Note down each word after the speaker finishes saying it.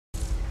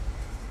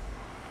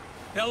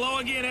Hello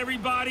again,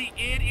 everybody.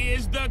 It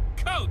is the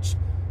coach.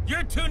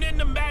 You're tuned in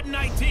to Madden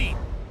 19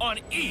 on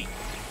EA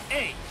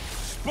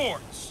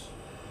Sports.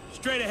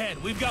 Straight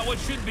ahead, we've got what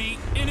should be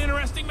an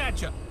interesting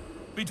matchup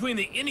between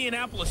the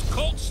Indianapolis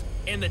Colts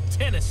and the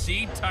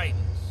Tennessee Titans.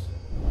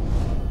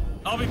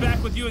 I'll be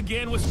back with you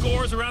again with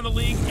scores around the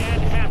league at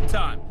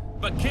halftime.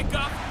 But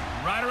kickoff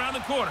right around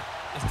the corner.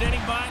 And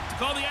standing by to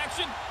call the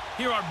action,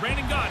 here are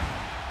Brandon Godden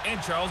and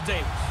Charles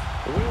Davis.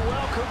 We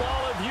welcome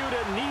all of you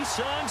to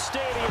Nissan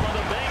Stadium on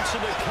the banks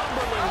of the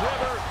Cumberland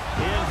River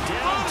in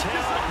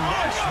downtown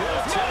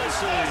Nashville,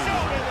 Tennessee.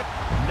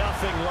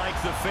 Nothing like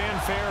the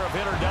fanfare of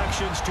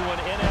introductions to an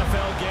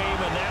NFL game,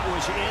 and that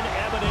was in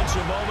evidence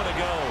a moment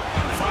ago.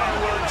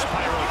 Fireworks,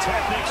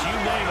 pyrotechnics, you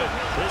name it.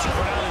 This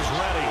crowd is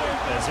ready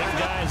as them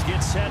guys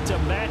get set to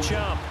match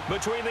up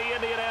between the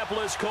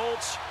Indianapolis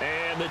Colts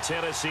and the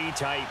Tennessee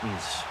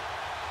Titans.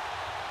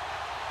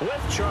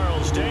 With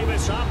Charles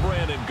Davis, I'm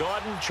Brandon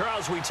Godden.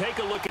 Charles, we take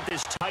a look at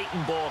this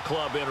Titan Ball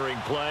Club entering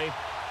play.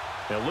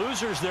 Now,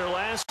 losers their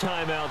last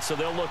time out, so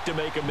they'll look to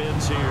make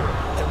amends here.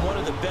 And one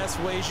of the best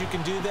ways you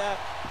can do that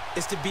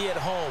is to be at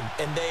home,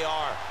 and they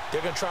are.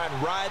 They're going to try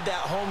and ride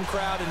that home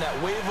crowd and that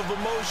wave of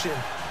emotion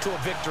to a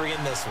victory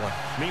in this one.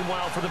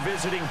 Meanwhile, for the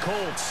visiting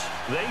Colts,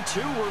 they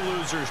too were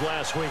losers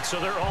last week,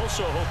 so they're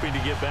also hoping to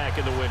get back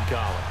in the win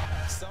column.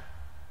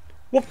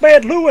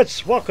 Wolfman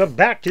Lewis, welcome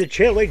back to the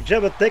channel, ladies and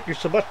gentlemen. Thank you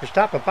so much for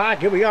stopping by.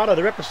 Here we are,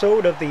 another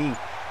episode of the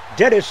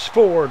Dennis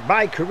Ford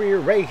My Career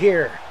right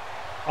here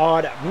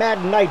on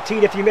Madden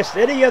 19. If you missed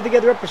any of the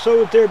other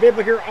episodes, they're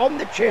available here on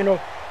the channel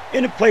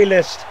in the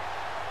playlist.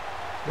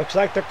 Looks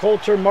like the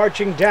Colts are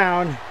marching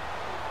down.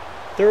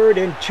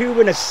 3rd and 2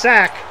 and a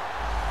sack,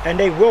 and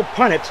they will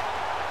punt it.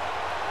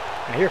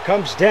 And here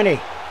comes Denny.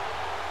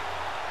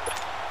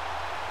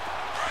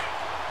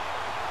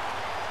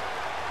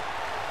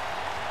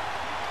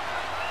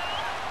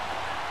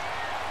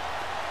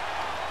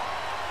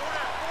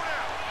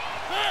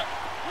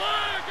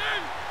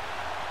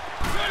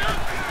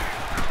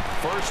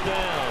 First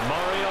down,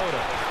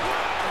 Mariota.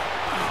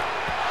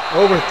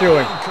 Overthrew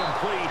him.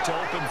 Complete to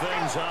open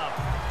things up.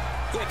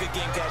 Yeah, good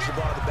game catching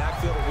the ball in the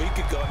backfield a week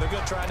ago, and they're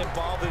going to try and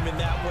involve him in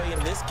that way in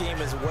this game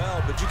as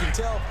well. But you can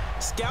tell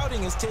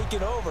scouting is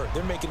taking over.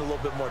 They're making it a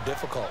little bit more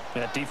difficult.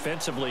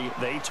 Defensively,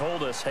 they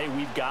told us, hey,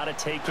 we've got to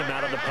take him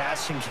out of the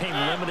passing game,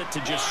 limit it to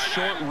just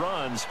short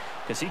runs,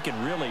 because he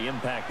can really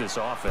impact this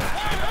offense.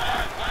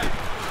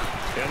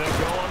 And they'll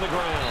go on the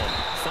ground.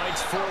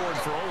 Fights forward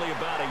for only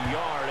about a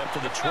yard up to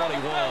the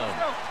 21.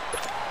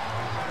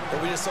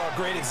 And we just saw a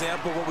great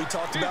example of what we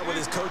talked about with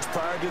his coach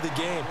prior to the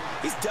game.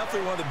 He's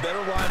definitely one of the better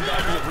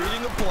linebackers at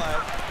reading a play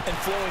and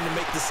flowing to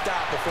make the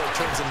stop before it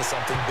turns into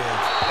something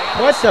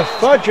big. What the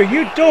fudge are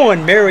you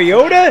doing,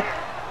 Mariota?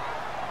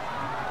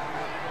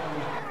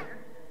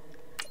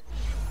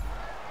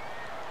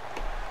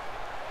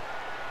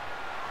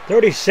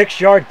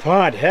 "36-yard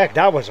punt. Heck,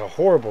 that was a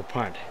horrible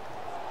punt.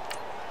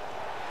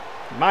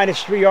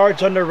 -3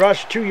 yards on the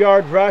rush,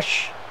 2-yard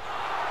rush,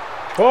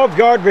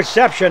 12-yard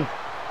reception.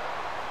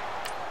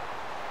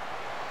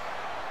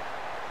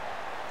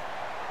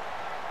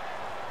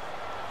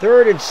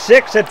 Third and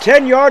 6, a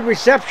 10-yard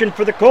reception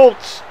for the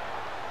Colts.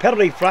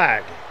 Penalty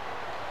flag.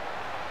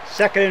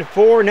 2nd and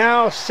 4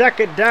 now,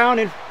 2nd down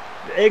and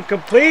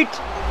incomplete.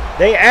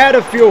 They add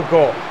a field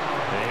goal.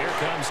 And here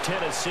comes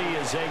Tennessee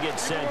as they get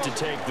set to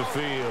take the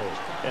field.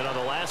 And on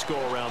the last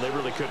go-around, they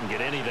really couldn't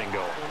get anything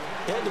going.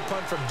 They had to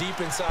punt from deep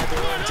inside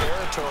their own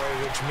territory,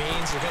 which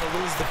means you're going to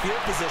lose the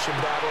field position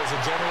battle as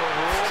a general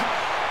rule.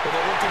 What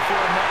they're looking for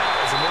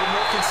now is a little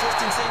more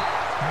consistency.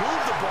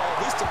 Move the ball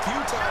at least a few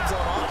times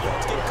on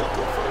offense, get a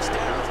couple of first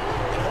downs,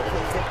 and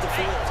hopefully flip the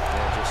field.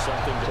 Yeah, just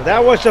something So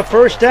that was the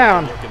first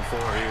down. Looking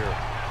for here.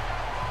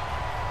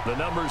 The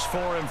numbers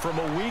for him from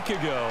a week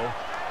ago.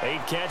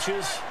 8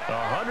 catches,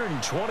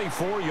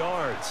 124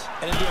 yards.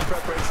 And in doing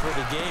preparation for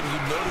the game, you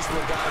notice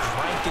where guys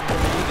rank in the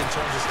league in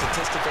terms of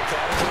statistical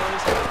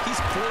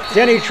categories.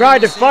 Then he tried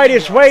to fight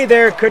his way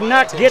there, could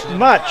not get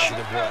much.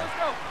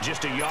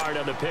 Just a yard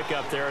on the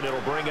pickup there, and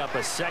it'll bring up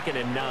a 2nd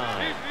and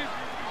 9.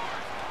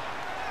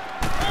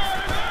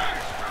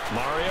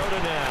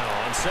 Mariota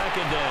now on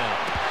 2nd down.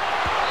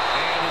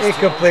 And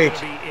Incomplete.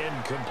 Be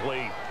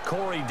incomplete.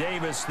 Corey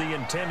Davis, the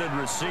intended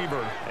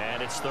receiver,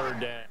 and it's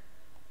 3rd down.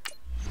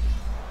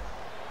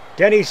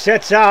 Denny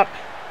sets out,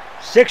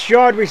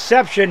 6-yard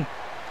reception,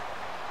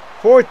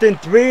 4th and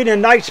 3, and a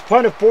nice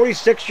punt of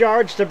 46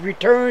 yards to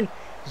return,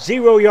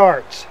 0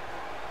 yards.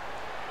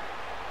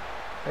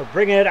 They're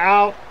bringing it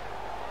out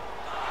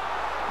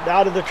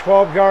of the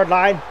 12-yard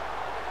line.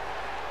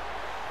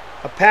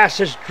 A pass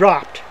is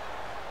dropped.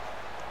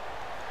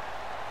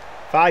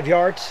 5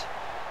 yards.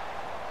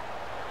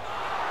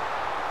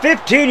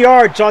 15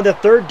 yards on the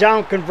 3rd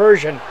down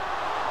conversion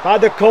by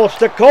the Colts.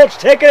 The Colts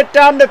taking it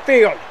down the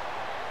field.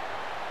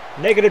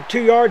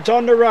 -2 yards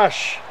on the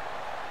rush.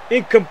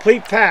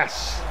 Incomplete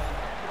pass.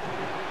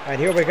 And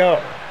here we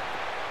go.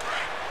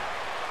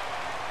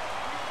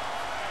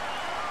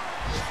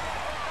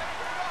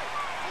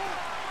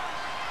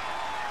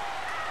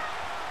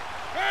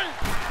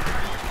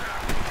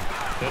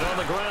 And on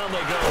the ground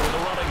they go with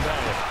the running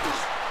back.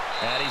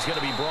 And he's going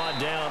to be brought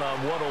down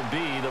on what will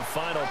be the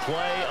final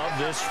play of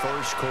this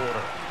first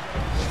quarter.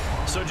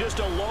 So just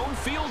a lone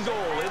field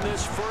goal in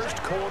this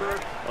first quarter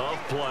of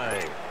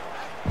play.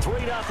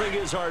 3-0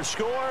 is our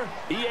score.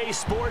 EA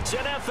Sports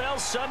NFL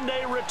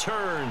Sunday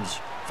returns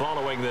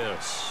following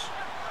this.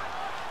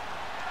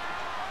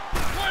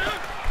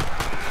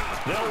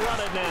 They'll run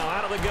it now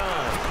out of the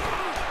gun.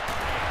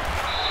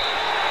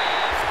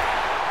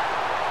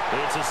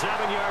 It's a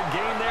 7-yard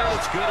gain there.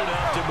 It's good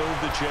enough to move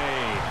the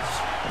chains.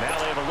 Now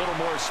they have a little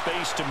more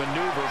space to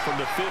maneuver from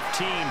the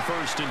 15,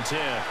 1st and 10.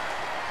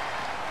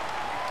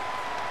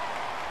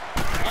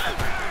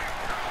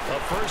 A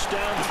first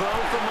down throw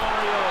from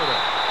Mariota.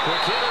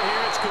 Quick hitter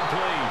here, it's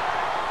complete.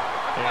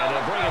 And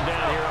they'll bring him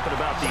down here up at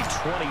about the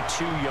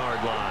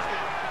 22-yard line.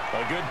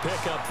 A good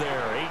pickup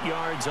there, 8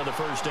 yards on the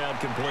first down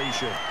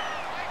completion.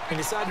 He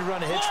decided to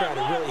run a hitch route.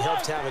 It really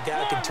helped to have a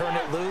guy who can turn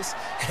it loose.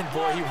 And,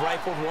 boy, he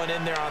rifled one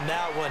in there on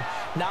that one.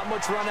 Not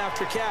much run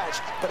after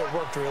catch, but it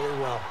worked really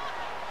well.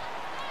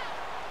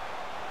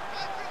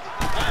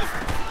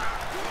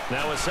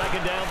 Now a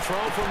second down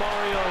throw for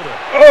Mariota.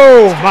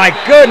 Oh, my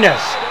goodness.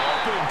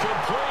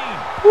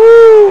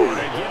 Woo!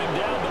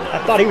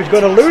 I thought he was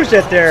going to lose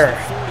it there.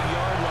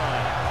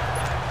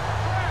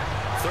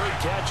 Third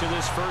catch of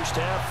this first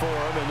half for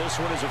him, and this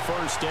one is a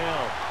first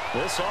down.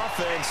 This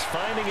offense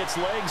finding its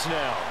legs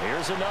now.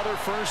 Here's another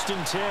 1st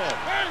and 10.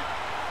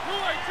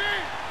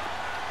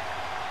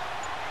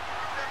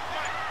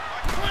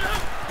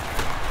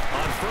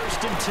 On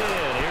 1st and 10,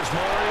 here's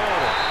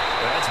Mariota.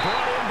 That's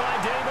brought in by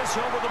Davis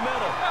over the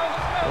middle.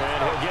 And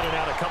he'll get it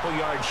out a couple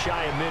yards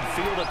shy of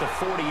midfield at the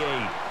 48.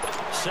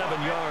 7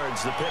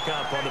 yards, the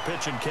pickup on the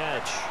pitch and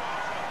catch.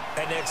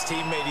 An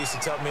ex-teammate used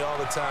to tell me all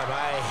the time,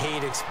 I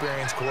hate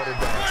experienced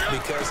quarterbacks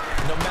because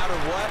no matter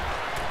what,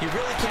 you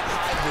really can't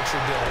hide what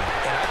you're doing.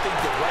 And I think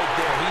that right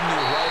there, he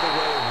knew right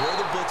away where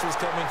the blitz was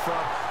coming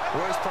from,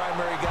 where his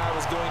primary guy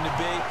was going to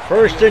be.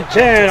 1st and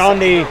 10 on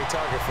the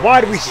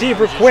wide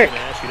receiver quick.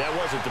 That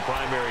wasn't the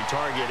primary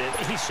target.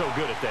 He's so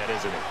good at that,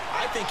 isn't he?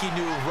 I think he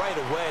knew right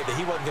away that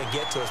he wasn't going to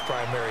get to his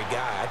primary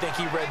guy. I think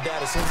he read that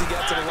as soon as he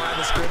got to the line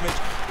of scrimmage,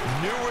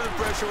 knew where the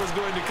pressure was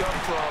going to come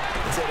from,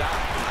 and said,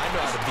 I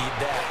know how to beat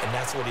that, and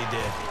that's what he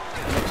did.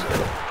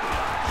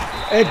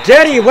 And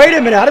Denny, wait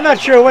a minute, I'm not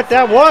sure what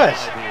that was.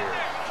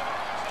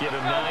 Give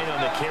him 9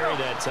 on the carry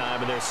that time,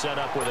 and they're set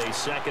up with a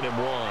 2nd and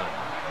 1.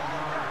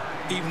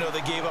 Even though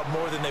they gave up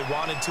more than they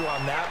wanted to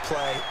on that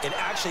play, it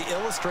actually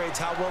illustrates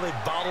how well they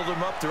bottled him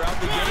up throughout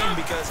the game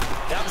because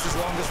that was his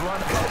longest run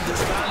of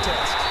this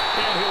contest.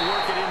 And he'll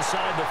work it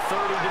inside the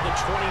 30 to the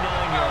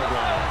 29-yard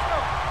line.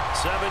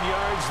 7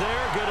 yards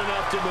there, good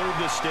enough to move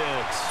the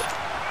sticks.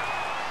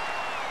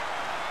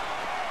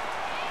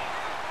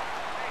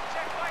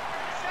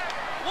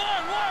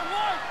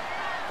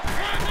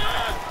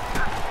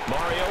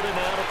 Mariota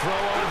now to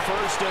throw on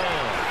 1st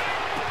down.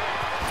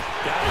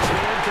 Got his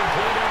hand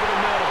complete over the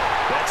middle.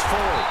 That's 4.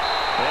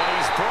 And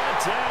he's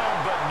brought down,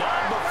 but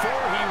not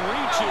before he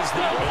reaches the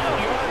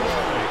 8-yard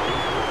line.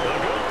 A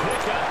good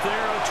pickup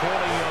there of 20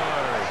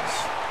 yards.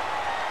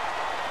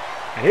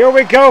 And here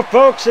we go,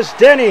 folks. It's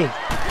Denny.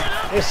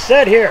 It's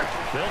set here.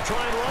 They'll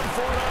try and run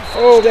for it on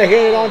 1st. Oh,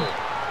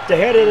 they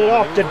headed it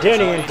off to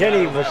Denny, and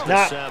Denny was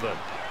not.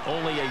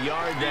 Only a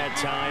yard that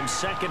time,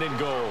 2nd and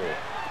goal.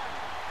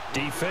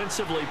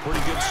 Defensively,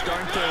 pretty good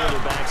start there with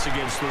their backs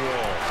against the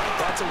wall.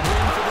 That's a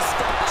win for the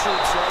scout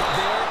troops right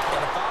there. And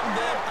if I'm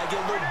them, I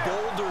get a little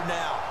bolder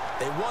now.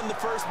 They won the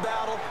first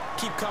battle.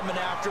 Keep coming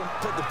after them.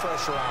 Put the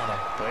pressure on them.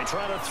 They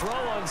try to throw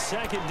on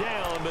 2nd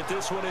down, but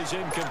this one is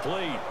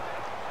incomplete.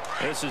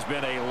 This has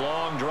been a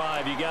long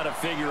drive. You got to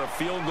figure a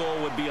field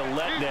goal would be a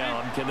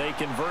letdown. Can they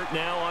convert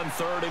now on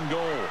 3rd and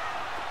goal?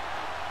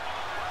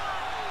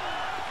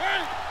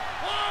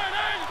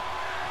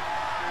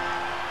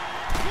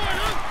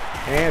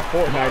 And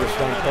Fortnite is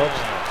done, folks.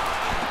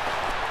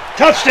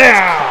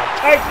 Touchdown!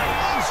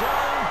 Titans!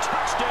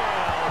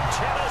 Touchdown,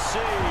 Tennessee!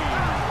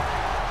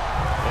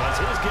 As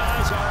his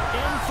guys are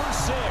in for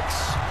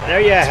 6.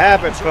 There you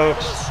have it,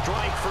 folks.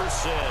 Strike for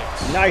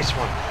 6. Nice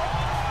one.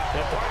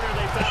 And partner,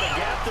 they found a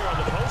gap there on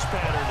the post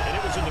pattern, and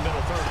it was in the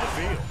middle 3rd of the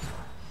field.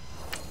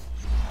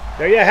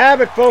 There you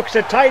have it, folks.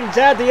 The Titans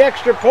had the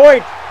extra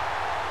point.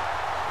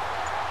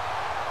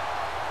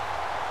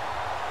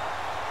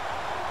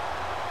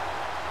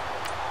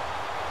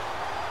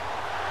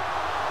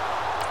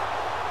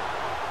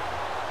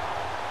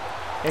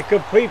 A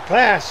complete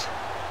pass.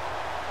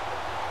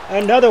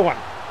 Another one.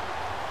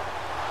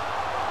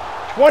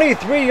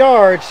 23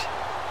 yards.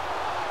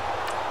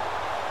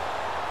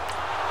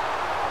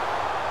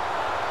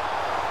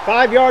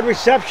 Five-yard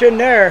reception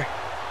there.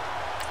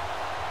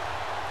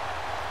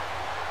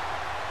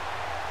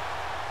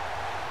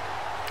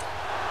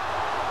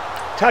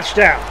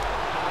 Touchdown.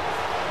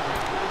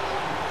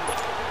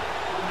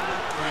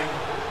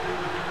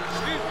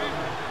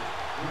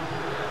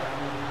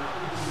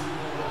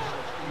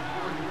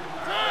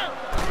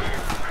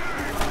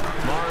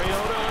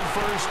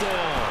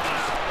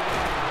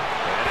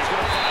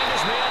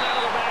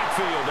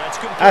 That's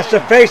complete. That's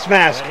the face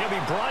mask. And he'll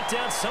be brought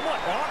down somewhat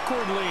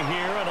awkwardly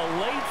here, and a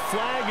late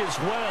flag as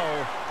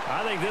well.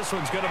 I think this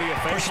one's going to be a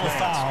face personal mask.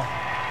 foul.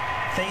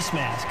 Face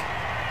mask.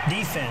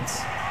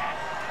 Defense.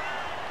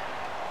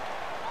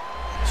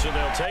 So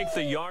they'll take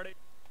the yardage.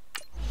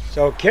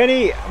 So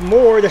Kenny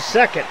Moore, the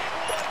second.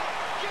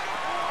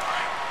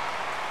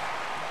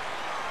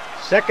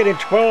 2nd and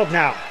 12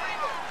 now.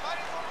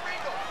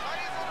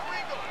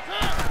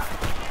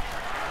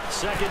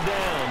 Second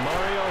down,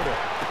 Mariota.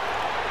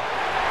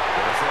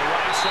 Goes to the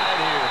right side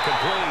here,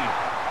 complete.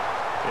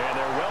 And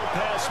they're well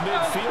past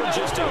midfield,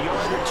 just a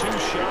yard or two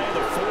shy of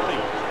the 40.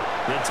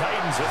 The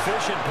Titans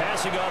efficient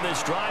passing on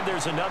this drive.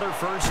 There's another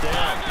first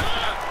down.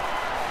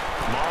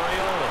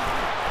 Mariota.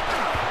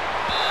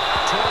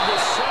 Toward the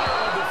center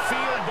of the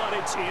field, but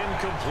it's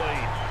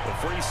incomplete. The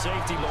free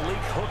safety, Malik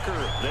Hooker,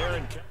 there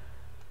in.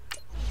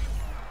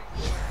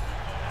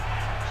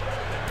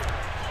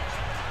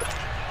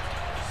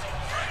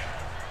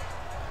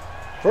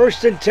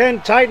 1st and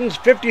 10, Titans,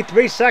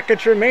 53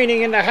 seconds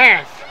remaining in the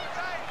half.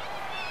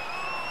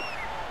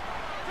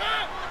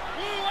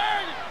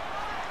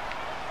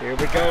 Here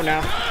we go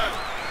now.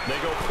 They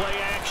go play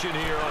action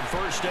here on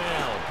first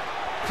down.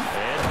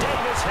 And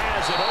Davis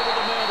has it over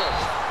the middle.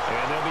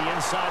 And they'll be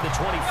inside the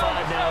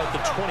 25 now at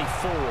the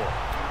 24.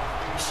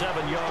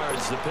 7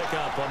 yards, the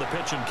pickup on the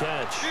pitch and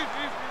catch.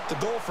 The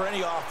goal for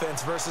any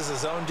offense versus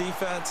his own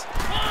defense,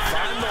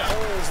 find the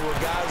holes where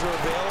guys are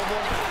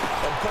available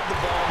and put the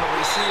ball on the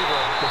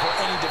receiver before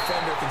any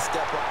defender can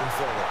step up and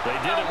fill it. They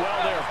did it well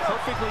there.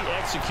 Perfectly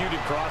executed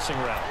crossing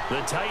route.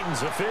 The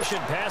Titans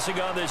efficient passing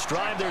on this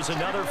drive. There's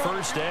another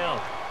first down.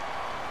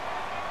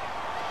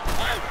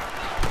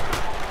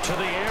 To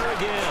the air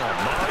again.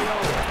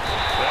 Mariota.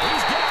 Well,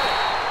 he's got it.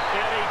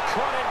 And he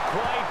couldn't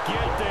quite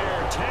get there.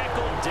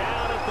 Tackled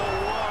down at the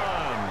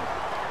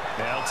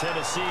 1. Now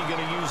Tennessee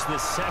going to use the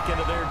second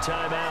of their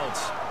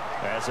timeouts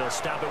as they'll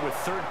stop it with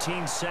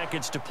 13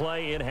 seconds to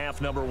play in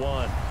half number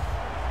 1.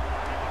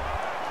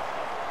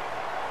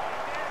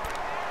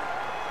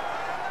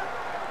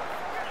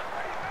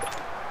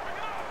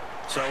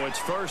 So it's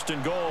 1st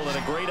and goal and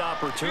a great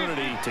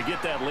opportunity to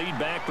get that lead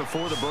back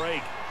before the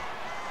break.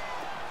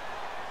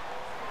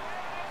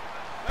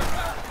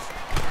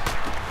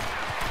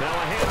 Now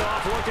a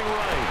handoff looking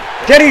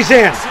right. Kenny's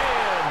in.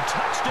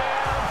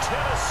 Touchdown,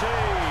 Tennessee.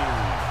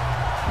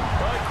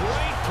 A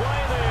great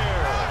play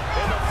there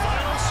in the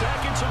final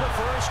seconds of the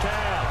first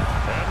half.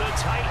 And the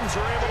Titans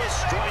are able to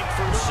strike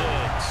for 6.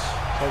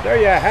 So there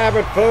you have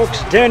it,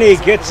 folks. Denny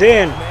gets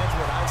in.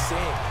 Management I've seen.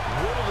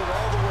 Whittled it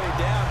all the way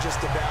down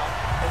just about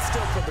and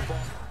still put the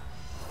ball.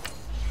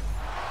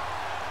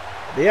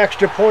 The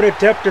extra point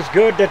attempt is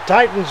good. The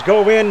Titans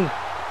go in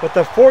with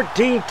a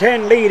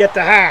 14-10 lead at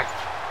the half.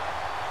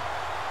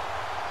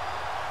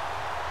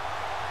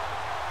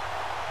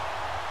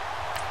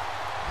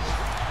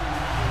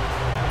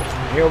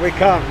 Here we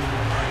come.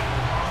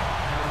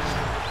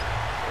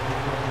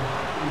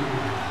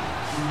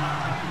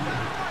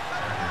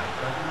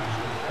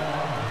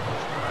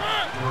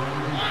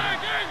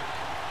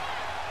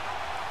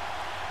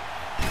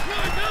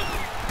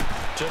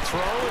 To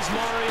throw is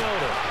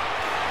Mariota.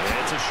 And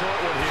it's a short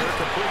one here,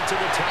 complete to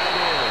the tight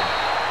end.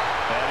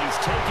 And he's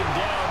taken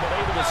down, but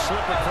able to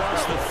slip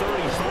across the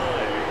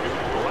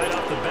 35. Right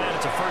off the bat,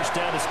 it's a first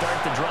down to start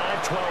the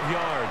drive, 12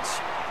 yards.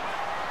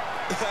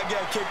 I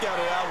got kicked out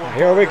of that one.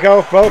 Here we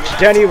go, folks.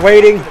 Denny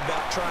waiting.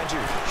 About trying to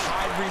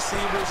hide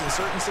receivers in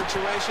certain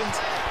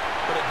situations,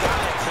 but a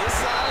guy of his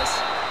size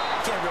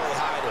can't really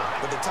hide it.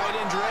 But the tight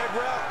end drag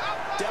route,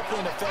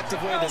 definitely an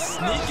effective way to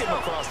sneak him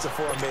across the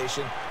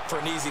formation for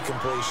an easy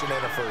completion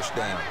and a first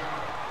down.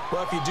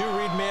 Well, if you do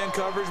read man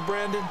coverage,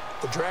 Brandon,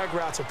 the drag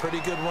route's a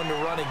pretty good one to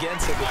run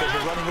against it because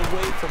you're running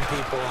away from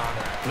people on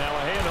it. Now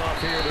a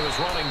handoff here to his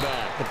running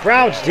back. The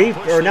Browns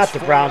or not the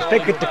Browns,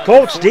 think it the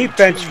Colts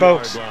defense,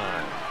 folks.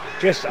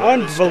 Just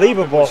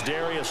unbelievable.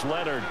 Darius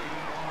Leonard.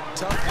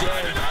 Tough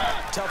game,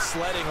 tough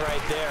sledding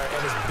right there, and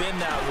has been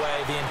that way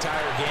the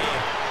entire game.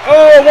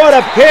 Oh, what a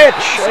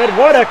pitch, and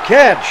what a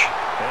catch.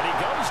 And he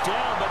goes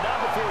down, but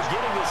not before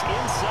getting this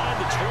inside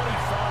the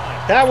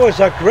 25. That was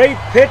a great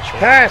pitch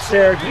pass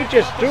there. He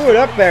just threw it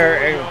up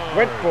there and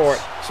went for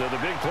it. So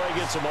the big play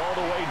gets him all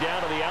the way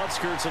down to the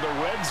outskirts of the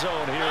red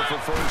zone here for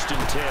 1st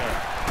and 10.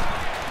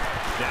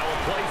 Now a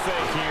play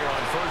fake here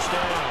on first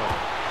down.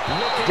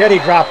 Denny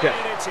dropped it.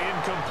 It's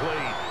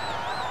incomplete.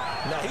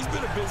 Now, he's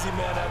been a busy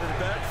man out of the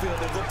backfield.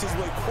 They've looked his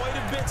way quite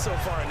a bit so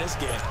far in this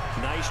game.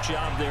 Nice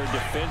job there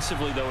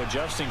defensively, though,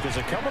 adjusting, because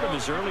a couple of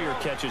his earlier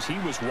catches, he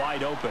was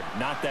wide open.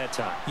 Not that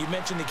time. You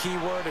mentioned the key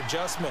word,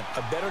 adjustment.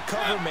 A better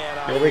cover man.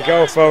 Here we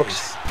go,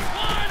 folks.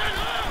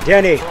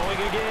 Denny.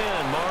 Throwing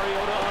again.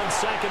 Mariota on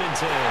 2nd and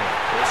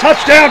 10.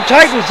 Touchdown,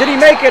 Titans. Did he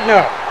make it? No.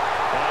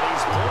 And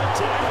he's pulled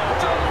down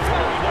after a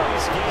very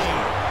nice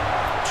game.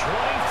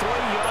 23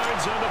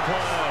 yards on the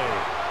play.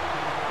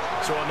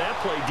 So on that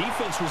play,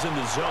 defense was in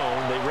the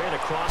zone. They ran a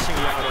crossing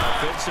route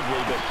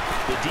offensively, but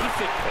the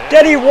defense...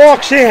 Denny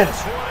walks in.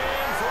 For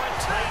a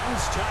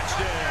Titans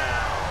touchdown.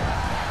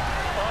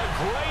 A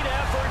great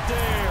effort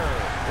there.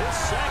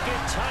 His 2nd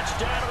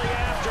touchdown of the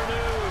afternoon.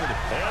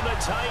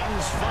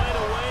 Titans find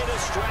a way to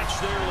stretch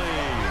their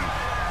lead.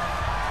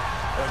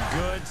 A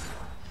good...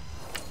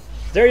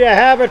 There you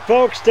have it,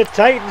 folks. The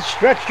Titans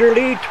stretch their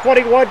lead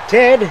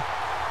 21-10.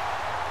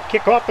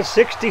 Kickoff of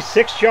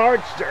 66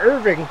 yards to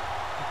Irving.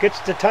 Gets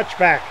the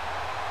touchback.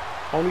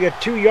 Only a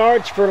 2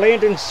 yards for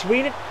Landon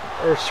Sweeten.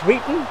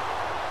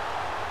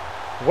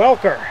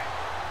 Welker.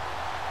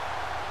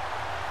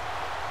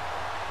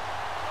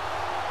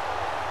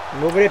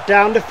 Moving it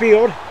down the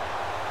field.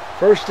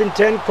 1st and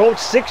 10,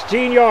 Colts,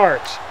 16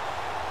 yards.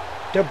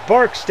 To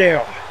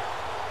Barksdale.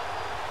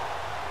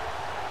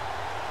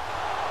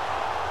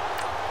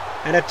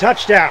 And a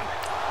touchdown.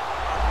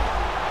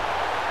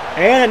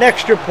 And an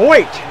extra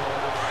point.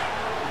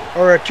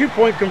 Or a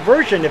 2-point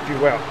conversion, if you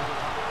will.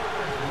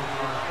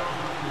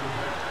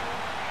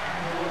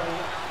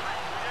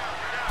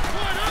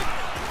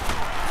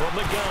 From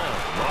the gun,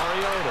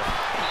 Mariota.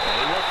 And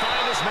he will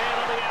find his man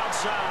on the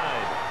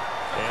outside.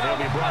 And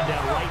he'll be brought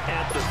down right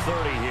at the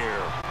 30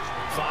 here.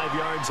 5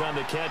 yards on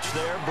the catch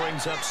there,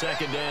 brings up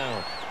 2nd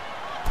down.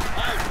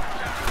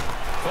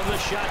 From the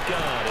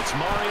shotgun, it's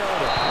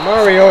Mariota.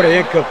 Mariota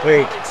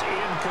incomplete. It's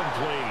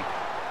incomplete.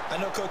 I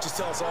know coaches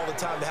tell us all the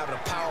time that having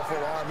a powerful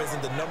arm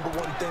isn't the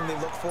 #1 thing they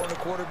look for in a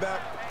quarterback.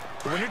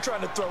 But when you're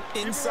trying to throw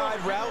inside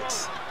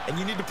routes and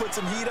you need to put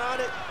some heat on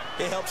it,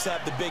 it helps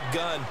have the big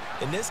gun.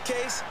 In this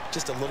case,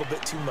 just a little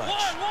bit too much.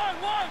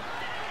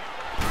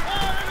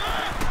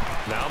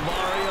 Now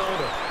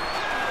Mariota.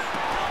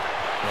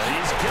 And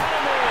he's got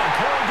him in,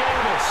 Corey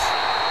Davis.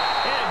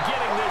 And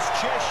getting this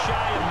just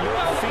shy of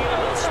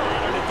midfield,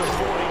 spotted at the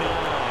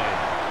 49.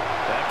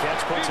 That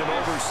catch puts him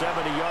over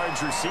 70 yards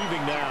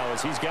receiving now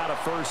as he's got a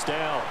 1st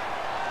down.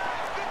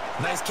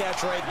 Nice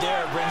catch right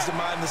there. Brings to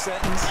mind the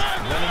sentence,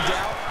 when in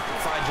doubt,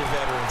 find your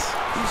veterans.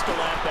 We used to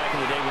laugh back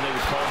in the day when they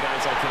would call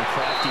guys like them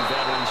crafty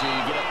veterans. You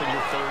get up in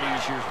your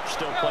 30s, you're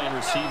still playing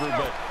receiver,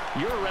 but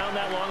you're around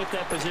that long at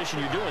that position,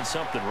 you're doing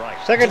something right.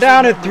 2nd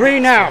down and 3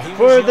 now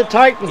for the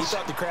Titans. He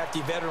thought the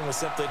crafty veteran was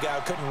simply a guy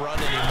who couldn't run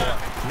anymore.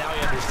 Now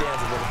he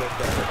understands a little bit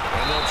better.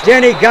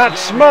 Denny got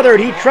smothered.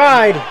 He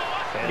tried.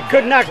 He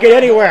could not get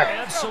anywhere.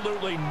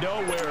 Absolutely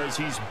nowhere as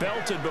he's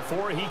belted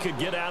before he could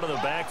get out of the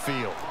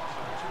backfield.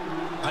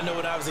 I know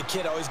when I was a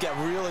kid, I always got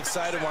real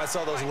excited when I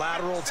saw those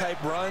lateral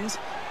type runs.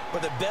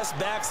 But the best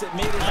backs that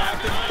made it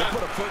happen, they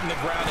put a foot in the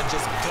ground and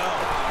just go.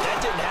 That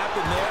didn't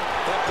happen there.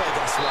 That play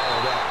got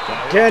swallowed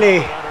up. Denny,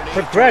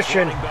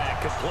 progression,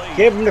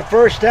 gave him the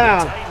 1st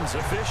down. Titans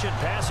efficient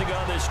passing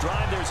on this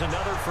drive. There's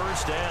another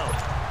 1st down.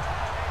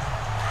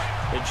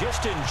 And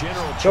just in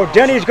general, So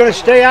Denny's going to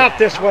stay out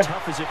this one.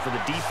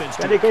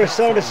 Denny's going to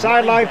sit on the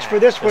sidelines for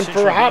this one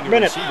for a hot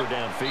minute.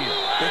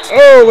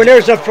 Oh, and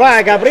there's a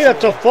flag. I believe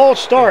that's a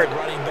false start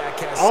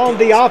on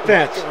the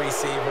offense.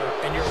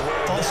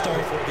 False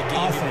start for the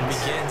game even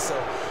begins. So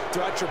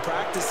throughout your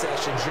practice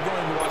sessions, you're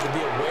going to want to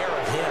be aware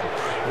of him.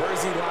 Where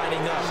is he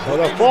lining up? Well,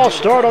 the false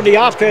start on the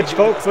offense,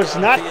 folks, was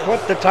not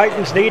what the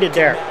Titans needed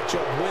there.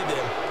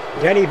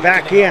 Denny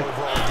back in.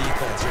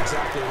 You're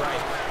exactly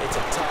right. It's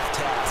a tough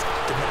task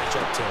to match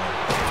up to him.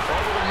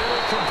 Over the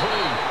middle,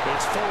 complete.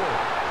 It's Ford.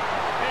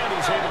 And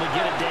he's able to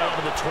get it down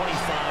to the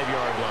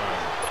 25-yard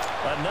line.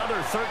 Another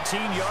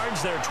 13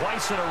 yards there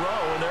twice in a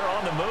row, and they're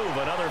on the move.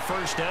 Another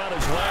 1st down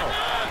as well.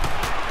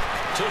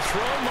 To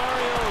throw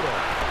Mariota.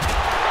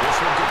 This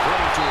one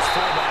complete to his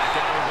fullback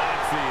out of the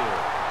backfield.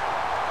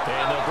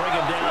 And they'll bring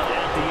him down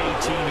at the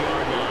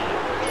 18-yard line.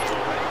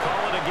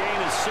 Call it a gain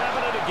of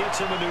 7, and it gets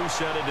him a new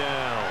set of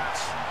downs.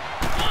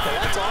 Well,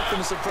 that's often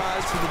a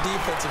surprise for the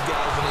defensive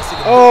guys when they see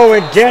the Oh,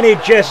 and Denny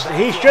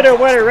he should have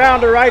went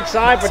around the right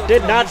side, but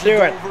did not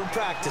do it. over in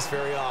practice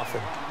very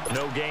often.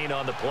 No gain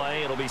on the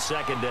play. It'll be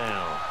 2nd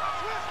down.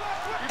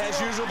 As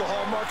usual, the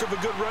hallmark of a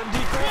good run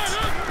defense,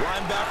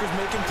 linebackers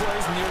making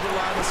plays near the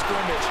line of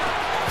scrimmage.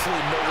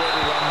 Absolutely nowhere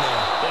to run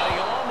there. And he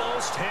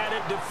almost had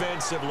it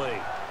defensively.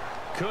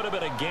 Could have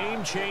been a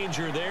game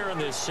changer there in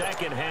this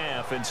 2nd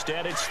half.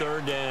 Instead, it's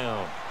 3rd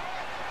down.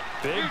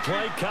 Big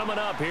play coming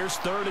up. Here's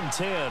 3rd and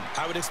 10.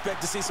 I would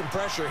expect to see some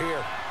pressure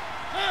here.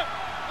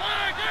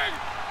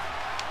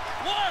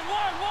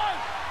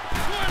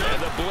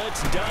 And the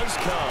blitz does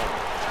come.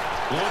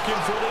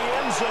 Looking for the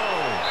end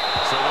zone.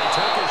 So they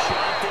took a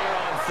shot there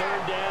on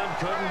 3rd down.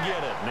 Couldn't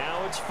get it.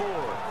 Now it's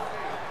 4th.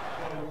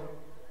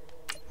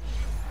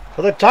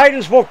 So the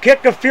Titans will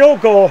kick a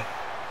field goal.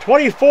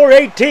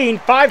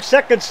 24-18, 5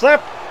 seconds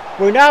left.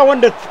 We're now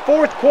in the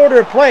 4th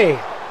quarter play.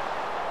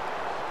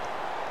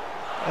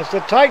 As the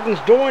Titans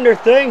doing their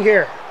thing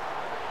here.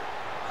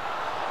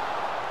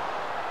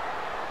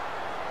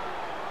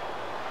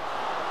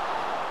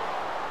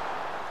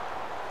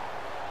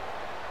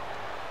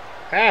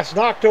 Pass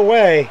knocked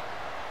away.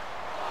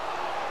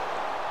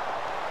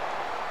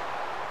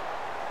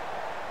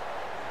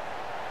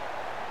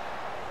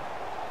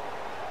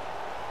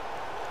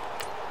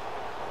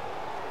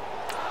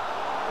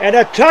 And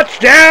a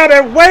touchdown,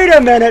 and wait a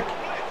minute.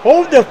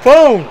 Hold the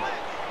phone.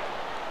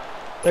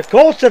 The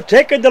Colts have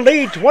taken the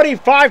lead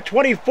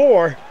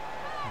 25-24.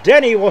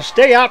 Denny will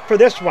stay out for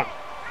this one.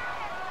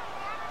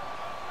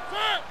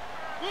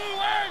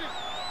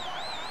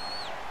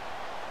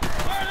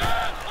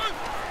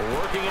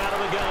 Working out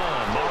of the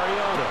gun,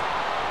 Mariota.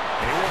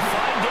 He will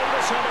find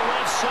Davis on the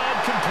left side,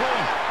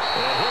 complete.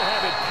 And he'll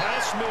have it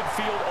past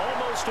midfield,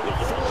 almost to the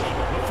 40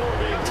 before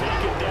being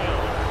taken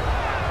down.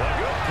 A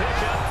good pick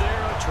up there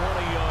at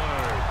 20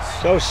 yards.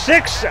 So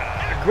 6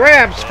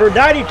 grabs for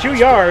 92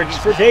 yards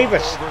for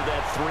Davis. Over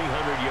that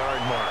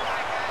 300-yard mark.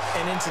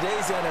 And in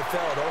today's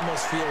NFL, it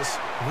almost feels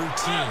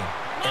routine.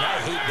 And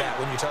I hate that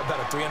when you talk about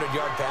a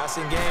 300-yard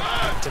passing game.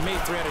 To me,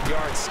 300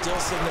 yards still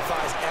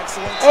signifies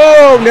excellence.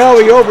 Oh,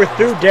 no, he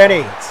overthrew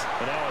Denny.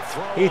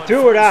 He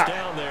threw it out.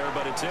 Down there,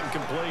 but it's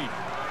incomplete.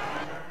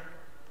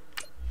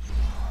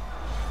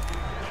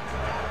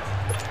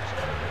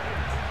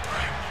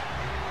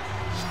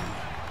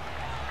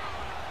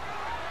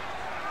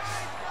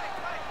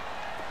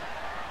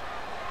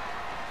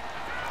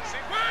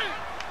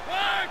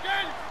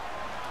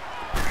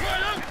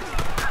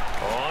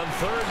 On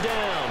third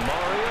down,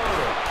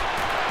 Mariota.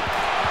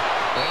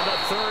 And the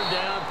third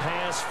down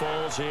pass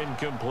falls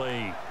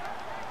incomplete.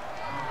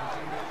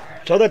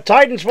 So the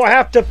Titans will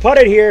have to punt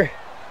it here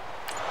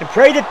and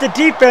pray that the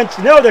defense,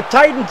 no, the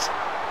Titans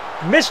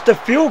missed the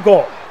field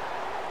goal.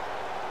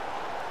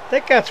 I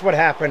think that's what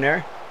happened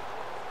there.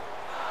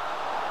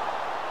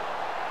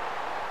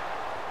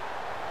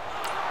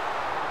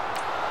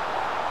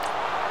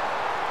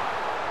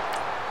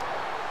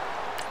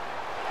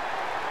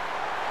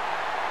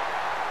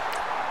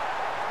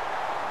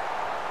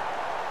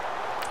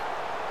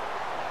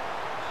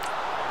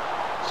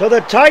 So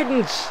the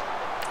Titans,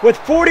 with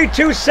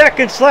 42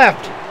 seconds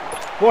left,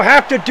 will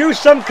have to do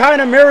some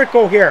kind of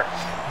miracle here.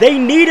 They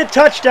need a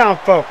touchdown,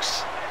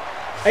 folks.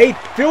 A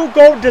field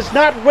goal does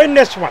not win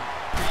this one.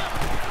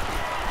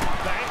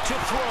 Back to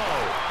throw.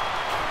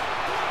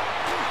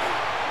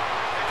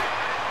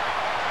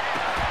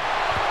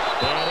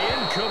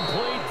 And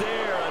incomplete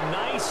there. A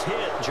nice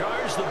hit.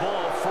 Jars the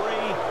ball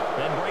free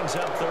and brings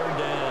up third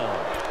down.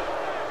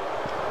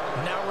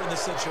 Now we're in the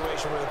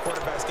situation where the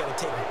quarterback's got to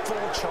take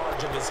full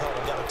charge of his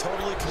huddle. Got to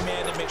totally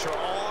command it, make sure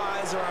all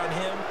eyes are on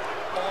him.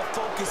 All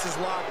focus is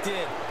locked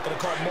in. Going to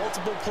call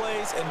multiple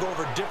plays and go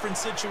over different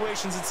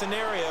situations and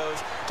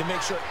scenarios to make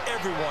sure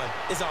everyone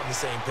is on the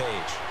same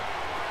page.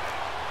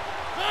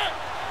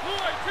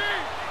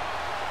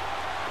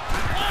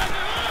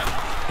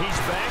 He's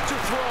back to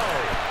throw.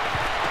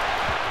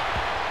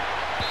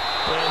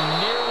 And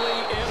nearly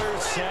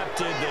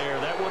intercepted there.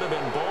 That would have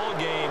been ball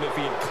game if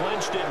he had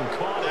clinched it and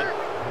caught it.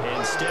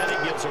 Instead, it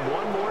gives him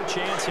one more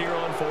chance here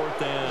on fourth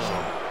down.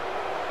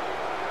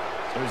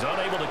 So he's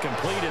unable to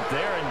complete it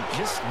there, and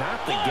just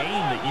not the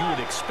game that you would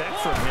expect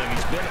from him.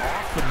 He's been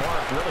off the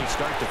mark really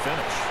start to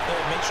finish.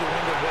 It makes you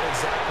wonder what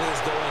exactly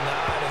is going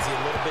on. Is he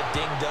a little bit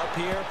dinged up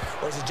here,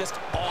 or is it just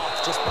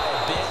off just by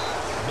a bit?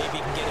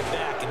 Maybe he can get it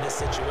back in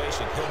this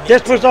situation.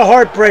 This was a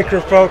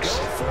heartbreaker, folks.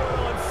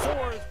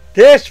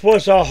 This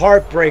was a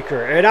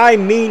heartbreaker, and I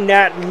mean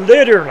that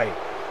literally,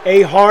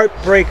 a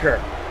heartbreaker.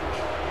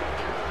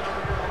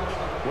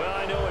 Well,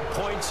 I know at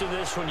points in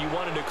this when you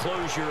wanted to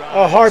close your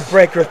eyes. A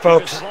heartbreaker,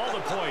 folks. Because of all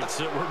the points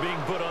that were being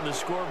put on the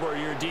scoreboard,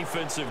 you're a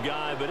defensive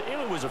guy, but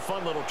it was a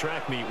fun little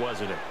track meet,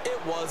 wasn't it?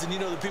 It was, and you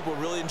know the people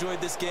who really enjoyed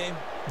this game?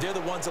 They're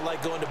the ones that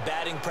like going to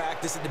batting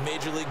practice at the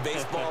Major League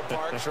Baseball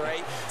parks,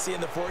 right?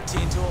 Seeing the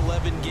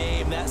 14-11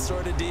 game, that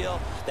sort of deal.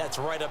 That's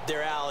right up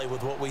their alley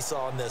with what we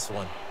saw in this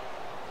one.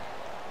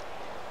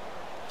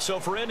 So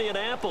for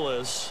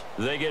Indianapolis,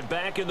 they get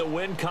back in the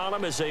win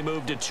column as they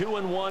move to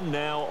 2-1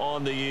 now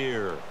on the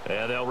year.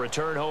 And they'll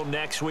return home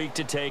next week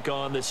to take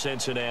on the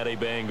Cincinnati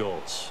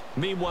Bengals.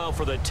 Meanwhile,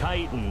 for the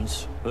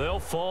Titans, they'll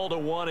fall to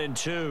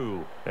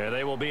 1-2. And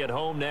they will be at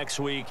home next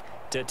week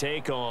to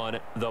take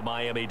on the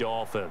Miami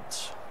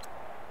Dolphins.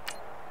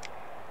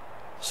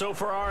 So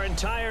for our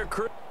entire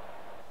crew.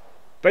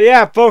 But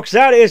yeah, folks,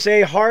 that is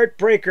a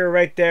heartbreaker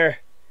right there.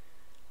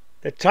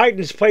 The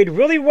Titans played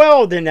really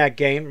well in that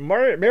game.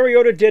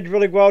 Mariota did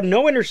really well.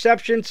 No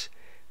interceptions,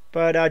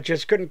 but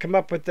just couldn't come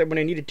up with it when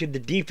they needed to. The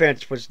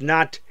defense was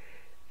not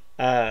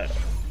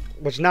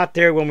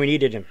there when we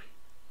needed him.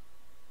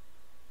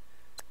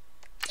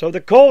 So the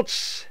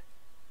Colts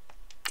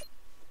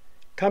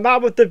come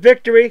out with the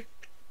victory,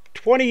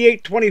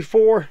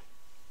 28-24.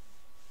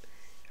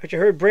 As you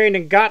heard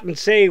Brandon Gotten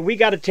say, we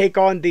got to take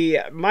on the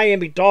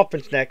Miami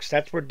Dolphins next.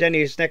 That's where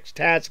Denny's next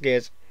task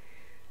is.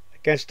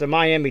 Against the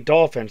Miami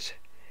Dolphins.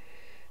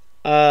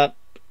 I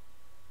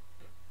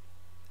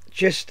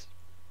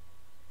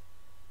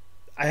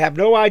have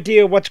no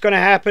idea what's going to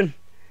happen.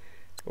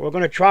 We're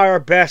going to try our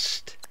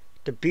best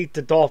to beat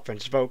the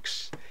Dolphins,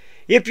 folks.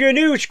 If you're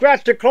new,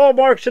 scratch the claw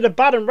marks at the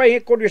bottom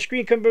right-hand corner of your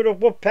screen. Come to the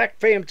Wolfpack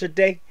fam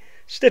today.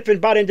 Stiffen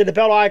bot into the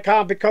bell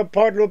icon. Become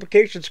part of the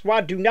notification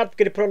squad. Do not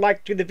forget to put a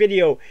like to the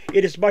video.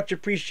 It is much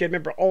appreciated.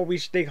 Remember,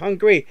 always stay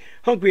hungry.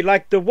 Hungry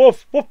like the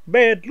wolf.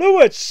 Wolfman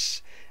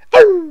Lewis.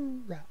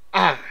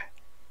 I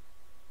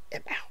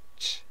am out.